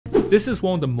This is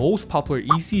one of the most popular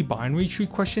easy binary tree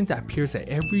questions that appears at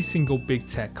every single big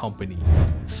tech company.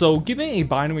 So given a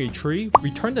binary tree,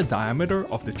 return the diameter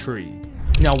of the tree.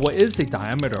 Now what is a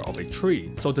diameter of a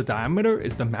tree? So the diameter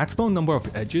is the maximum number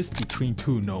of edges between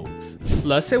two nodes.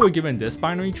 Let's say we're given this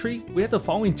binary tree, we have the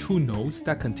following two nodes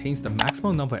that contains the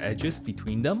maximum number of edges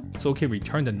between them, so we can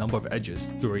return the number of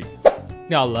edges, 3.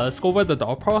 Now let's go over the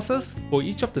thought process. For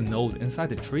each of the nodes inside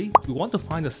the tree, we want to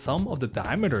find the sum of the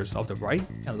diameters of the right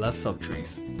and left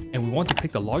subtrees, and we want to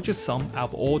pick the largest sum out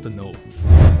of all the nodes.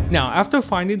 Now after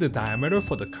finding the diameter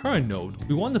for the current node,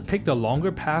 we want to pick the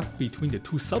longer path between the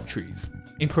two subtrees,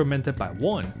 incremented by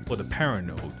 1 for the parent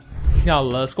node. Now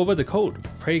let's go over the code.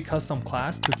 Create a custom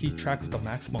class to keep track of the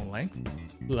maximum length.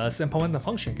 Let's implement the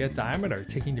function getDiameter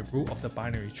taking the root of the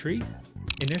binary tree.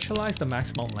 Initialize the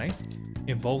maximum length.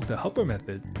 Invoke the helper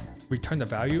method. Return the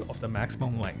value of the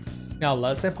maximum length. Now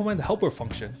let's implement the helper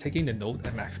function taking the node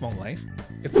at maximum length.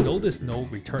 If node is null,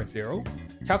 return 0.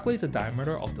 Calculate the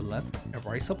diameter of the left and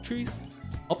right subtrees.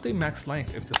 Update max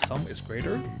length if the sum is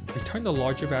greater. Return the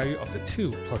larger value of the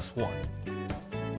 2 plus 1.